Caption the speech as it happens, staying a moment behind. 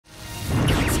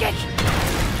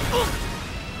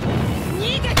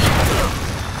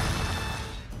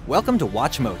Welcome to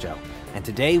WatchMojo, and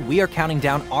today we are counting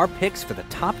down our picks for the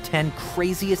top 10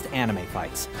 craziest anime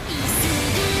fights.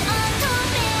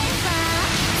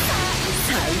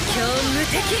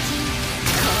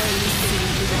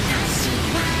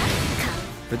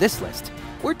 For this list,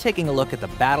 we're taking a look at the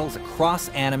battles across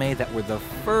anime that were the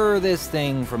furthest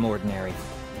thing from ordinary.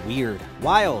 Weird,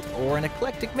 wild, or an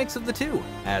eclectic mix of the two.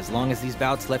 As long as these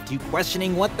bouts left you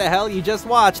questioning what the hell you just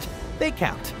watched, they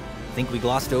count. Think we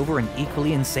glossed over an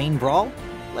equally insane brawl?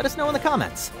 Let us know in the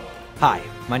comments. Hi,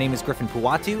 my name is Griffin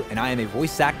Puatu, and I am a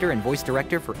voice actor and voice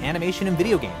director for animation and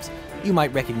video games. You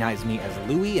might recognize me as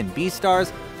Louie in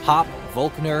Beastars, Hop,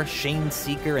 Volkner, Shane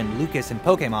Seeker, and Lucas in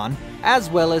Pokemon, as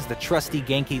well as the trusty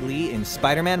Genki Lee in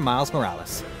Spider-Man Miles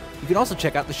Morales. You can also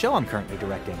check out the show I'm currently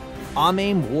directing,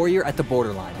 Aim Warrior at the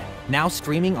Borderline, now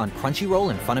streaming on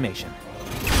Crunchyroll and Funimation.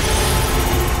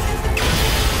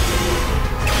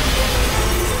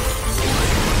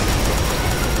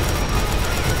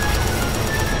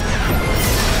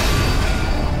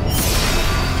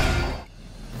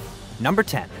 Number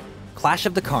 10. Clash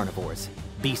of the Carnivores,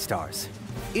 Beastars.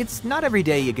 It's not every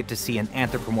day you get to see an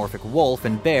anthropomorphic wolf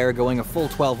and bear going a full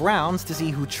 12 rounds to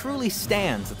see who truly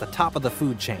stands at the top of the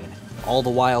food chain, all the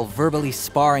while verbally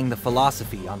sparring the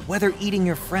philosophy on whether eating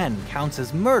your friend counts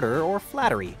as murder or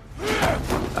flattery.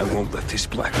 I won't let this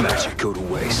black magic go to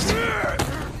waste.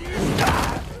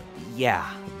 Yeah,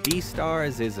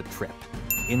 Beastars is a trip.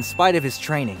 In spite of his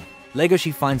training,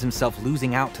 Legoshi finds himself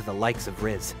losing out to the likes of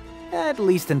Riz. At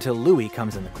least until Louie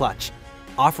comes in the clutch.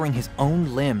 Offering his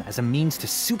own limb as a means to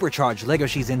supercharge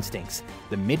Legoshi's instincts,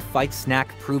 the mid-fight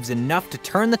snack proves enough to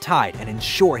turn the tide and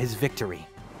ensure his victory.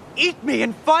 Eat me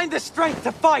and find the strength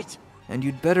to fight! And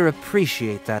you'd better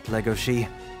appreciate that, Legoshi.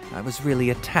 I was really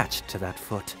attached to that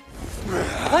foot.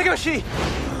 Legoshi!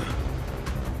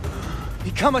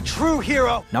 Become a true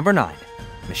hero! Number 9.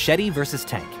 Machete vs.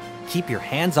 Tank. Keep your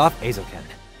hands off Eizouken.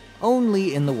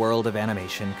 Only in the world of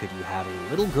animation could you have a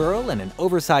little girl and an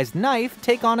oversized knife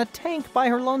take on a tank by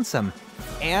her lonesome,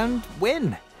 and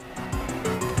win.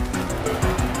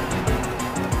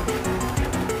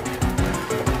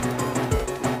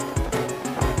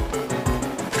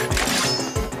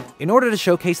 In order to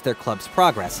showcase their club's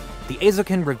progress, the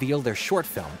Eizouken reveal their short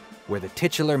film, where the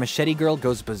titular machete girl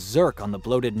goes berserk on the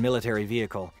bloated military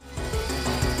vehicle.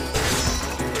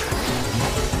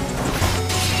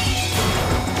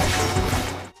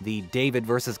 The David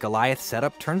vs. Goliath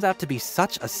setup turns out to be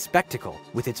such a spectacle,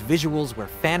 with its visuals where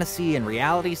fantasy and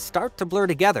reality start to blur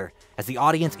together, as the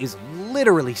audience is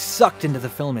literally sucked into the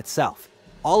film itself.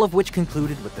 All of which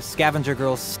concluded with the scavenger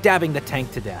girl stabbing the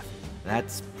tank to death.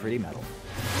 That's pretty metal.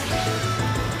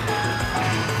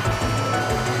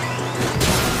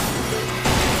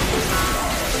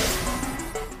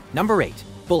 Number 8.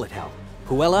 Bullet Hell.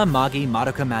 Puella Magi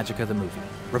Madoka Magica the movie,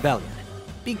 Rebellion.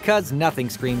 Because nothing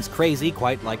screams crazy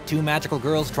quite like two magical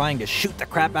girls trying to shoot the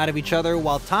crap out of each other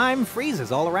while time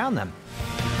freezes all around them.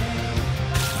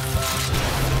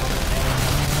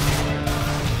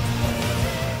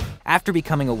 After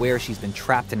becoming aware she's been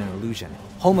trapped in an illusion,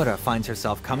 Homura finds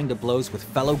herself coming to blows with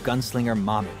fellow gunslinger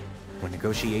Mami. When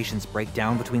negotiations break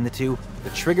down between the two, the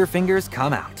trigger fingers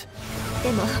come out.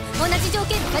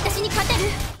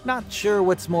 Not sure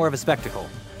what's more of a spectacle,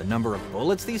 the number of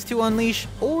bullets these two unleash,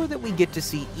 or that we get to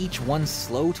see each one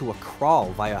slow to a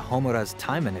crawl via Homura's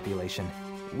time manipulation.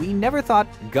 We never thought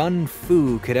gun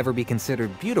fu could ever be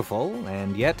considered beautiful,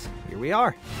 and yet, here we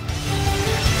are.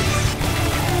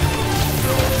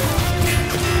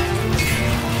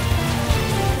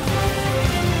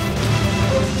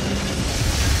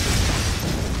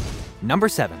 Number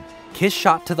 7. Kiss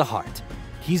Shot to the Heart,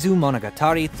 Kizu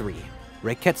Monogatari 3,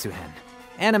 Reiketsu-hen.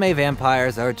 Anime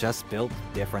vampires are just built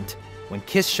different. When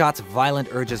Kiss Shot's violent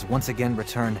urges once again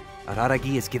return,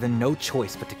 Araragi is given no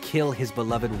choice but to kill his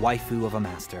beloved waifu of a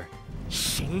master.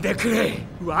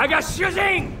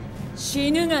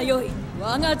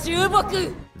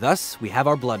 Thus, we have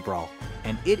our blood brawl,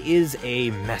 and it is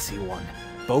a messy one.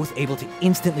 Both able to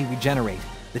instantly regenerate,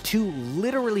 the two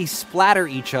literally splatter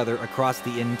each other across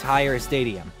the entire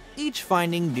stadium, each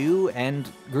finding new and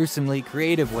gruesomely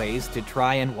creative ways to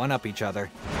try and one-up each other.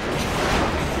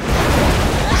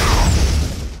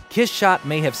 Kiss Shot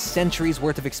may have centuries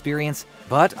worth of experience,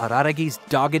 but Araragi's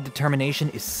dogged determination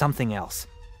is something else.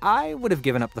 I would have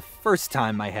given up the first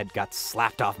time my head got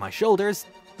slapped off my shoulders,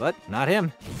 but not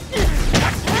him.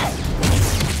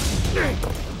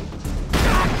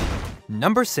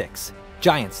 Number 6.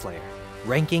 Giant Slayer,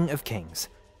 Ranking of Kings.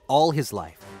 All his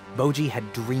life, Boji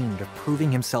had dreamed of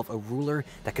proving himself a ruler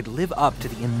that could live up to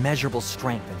the immeasurable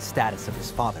strength and status of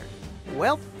his father.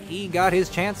 Well, he got his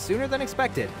chance sooner than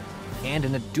expected, and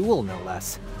in a duel no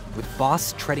less. With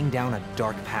Boss treading down a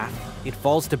dark path, it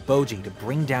falls to Boji to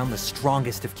bring down the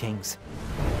strongest of kings.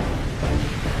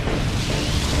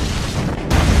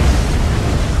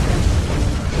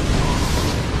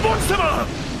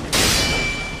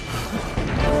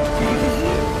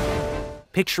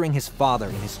 Picturing his father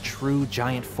in his true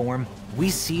giant form, we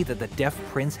see that the Deaf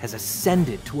Prince has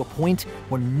ascended to a point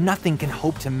where nothing can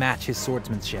hope to match his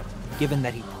swordsmanship, given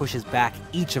that he pushes back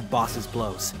each of Boss's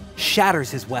blows,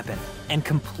 shatters his weapon, and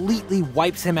completely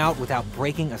wipes him out without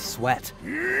breaking a sweat.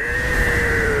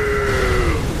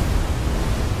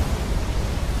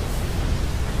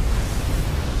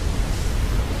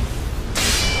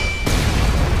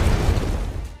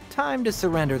 Time to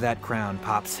surrender that crown,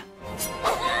 Pops.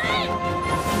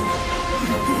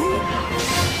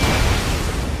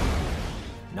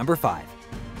 Number 5.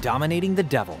 Dominating the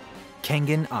Devil,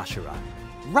 Kengan Ashura.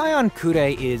 Ryan Kure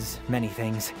is many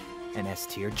things. An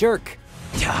S-tier jerk.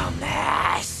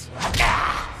 Dumbass.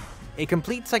 A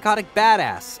complete psychotic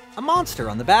badass. A monster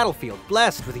on the battlefield,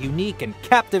 blessed with a unique and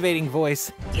captivating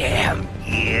voice. Damn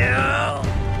you.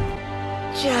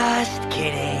 Just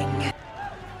kidding.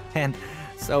 And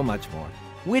so much more.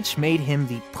 Which made him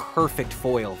the perfect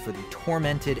foil for the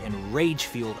tormented and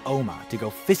rage-fueled Oma to go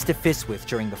fist-to-fist with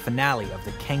during the finale of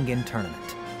the Kengan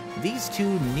tournament. These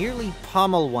two nearly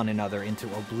pummel one another into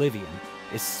oblivion,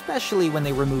 especially when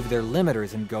they remove their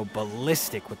limiters and go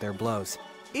ballistic with their blows.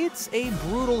 It's a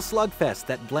brutal slugfest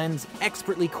that blends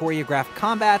expertly choreographed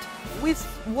combat with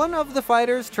one of the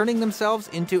fighters turning themselves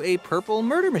into a purple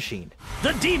murder machine.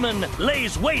 The demon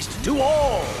lays waste to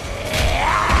all!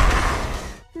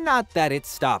 Not that it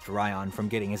stopped Ryan from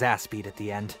getting his ass beat at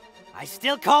the end. I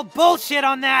still call bullshit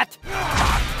on that!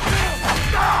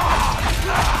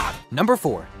 Number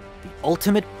 4. The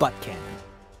ultimate butt cannon,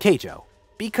 Keijo.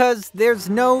 Because there's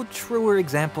no truer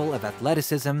example of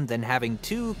athleticism than having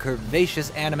two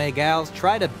curvaceous anime gals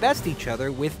try to best each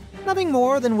other with nothing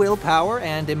more than willpower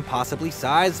and impossibly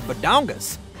sized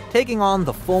badongas. Taking on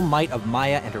the full might of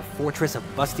Maya and her fortress of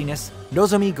bustiness,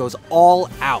 Nozomi goes all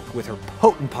out with her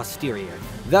potent posterior,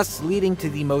 thus leading to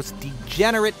the most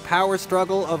degenerate power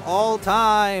struggle of all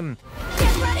time.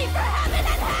 Get ready for heaven and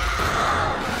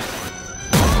hell!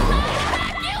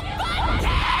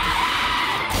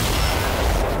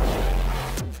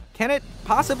 Can it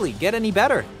possibly get any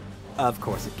better? Of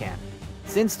course it can.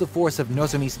 Since the force of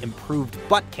Nozomi's improved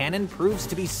butt cannon proves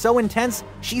to be so intense,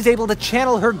 she's able to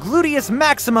channel her gluteus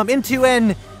maximum into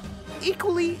an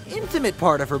equally intimate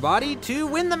part of her body to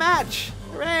win the match.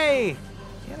 Hooray!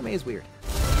 The anime is weird.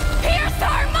 Pierce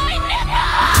her, my nipple!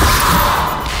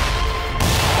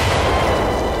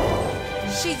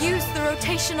 She used the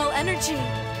rotational energy.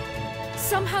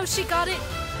 Somehow she got it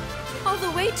all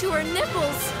the way to her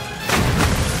nipples.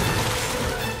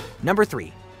 Number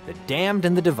 3. The Damned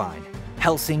and the Divine,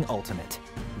 Hellsing Ultimate.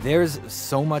 There's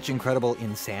so much incredible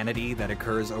insanity that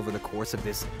occurs over the course of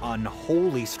this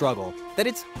unholy struggle that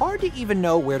it's hard to even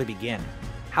know where to begin.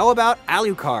 How about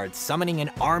Alucard summoning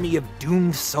an army of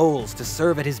doomed souls to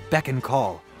serve at his beck and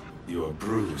call? You're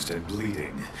bruised and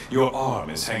bleeding. Your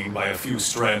arm is hanging by a few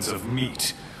strands of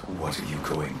meat. What are you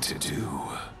going to do?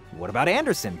 What about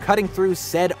Anderson cutting through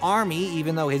said army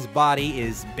even though his body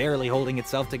is barely holding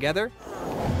itself together?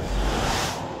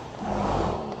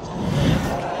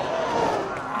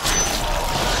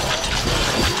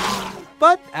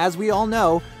 But, as we all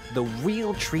know, the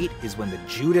real treat is when the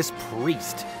Judas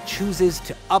priest chooses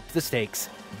to up the stakes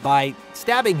by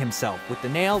stabbing himself with the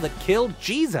nail that killed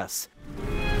Jesus.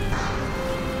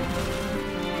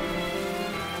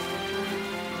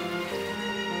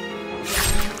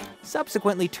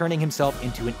 Subsequently turning himself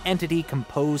into an entity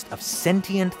composed of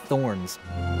sentient thorns.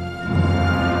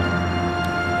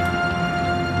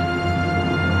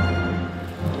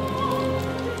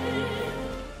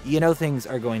 You know things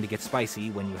are going to get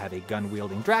spicy when you have a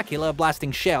gun-wielding Dracula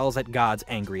blasting shells at God's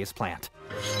angriest plant.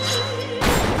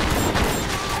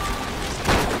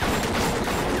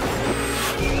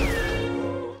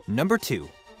 Number 2.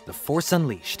 The Force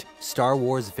Unleashed, Star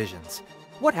Wars Visions.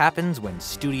 What happens when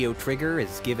Studio Trigger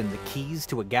is given the keys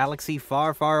to a galaxy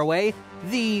far, far away?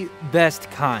 The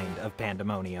best kind of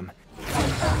pandemonium.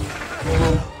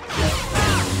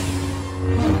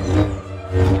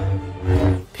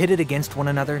 Pitted against one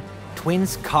another,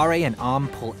 twins Kare and Am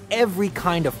pull every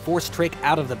kind of force trick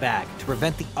out of the bag to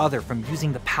prevent the other from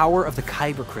using the power of the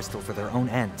Kyber crystal for their own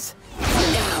ends.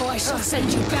 Now I shall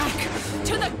send you back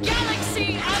to the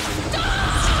galaxy of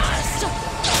dust!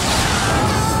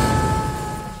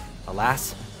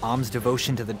 Alas, Am's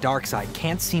devotion to the dark side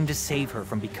can't seem to save her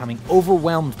from becoming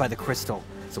overwhelmed by the crystal,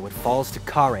 So it falls to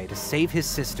Kare to save his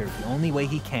sister the only way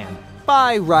he can,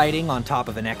 by riding on top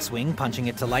of an X-Wing, punching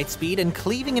it to light speed, and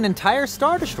cleaving an entire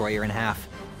Star Destroyer in half.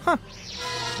 Huh.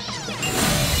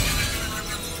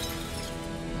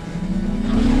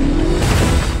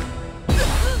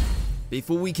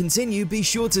 Before we continue, be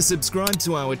sure to subscribe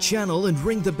to our channel and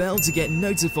ring the bell to get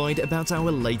notified about our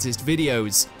latest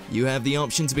videos. You have the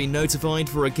option to be notified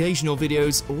for occasional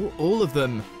videos or all of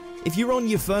them. If you're on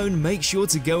your phone, make sure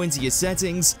to go into your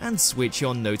settings and switch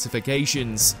on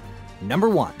notifications. Number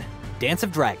 1. Dance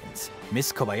of Dragons,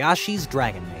 Miss Kobayashi's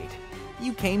Dragon Maid.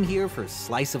 You came here for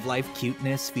slice-of-life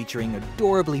cuteness featuring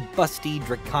adorably busty,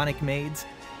 draconic maids?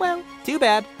 Well, too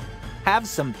bad. Have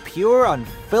some pure,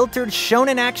 unfiltered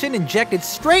shonen action injected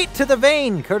straight to the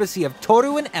vein, courtesy of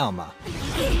Toru and Elma.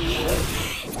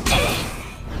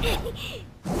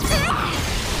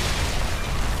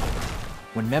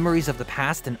 When memories of the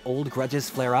past and old grudges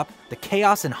flare up, the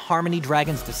Chaos and Harmony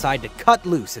Dragons decide to cut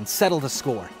loose and settle the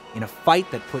score, in a fight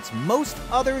that puts most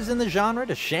others in the genre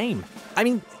to shame. I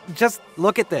mean, just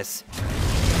look at this.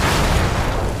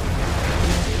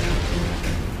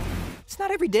 It's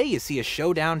not every day you see a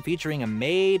showdown featuring a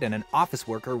maid and an office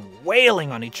worker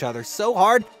wailing on each other so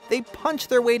hard they punch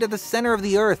their way to the center of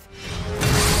the earth.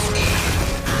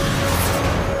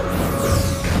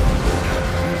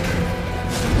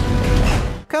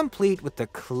 Complete with the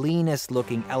cleanest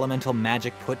looking elemental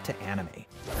magic put to anime.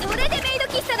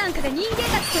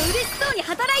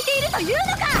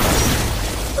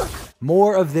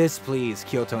 More of this, please,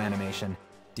 Kyoto Animation.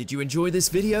 Did you enjoy this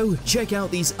video? Check out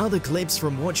these other clips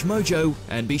from WatchMojo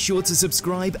and be sure to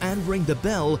subscribe and ring the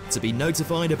bell to be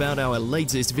notified about our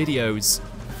latest videos.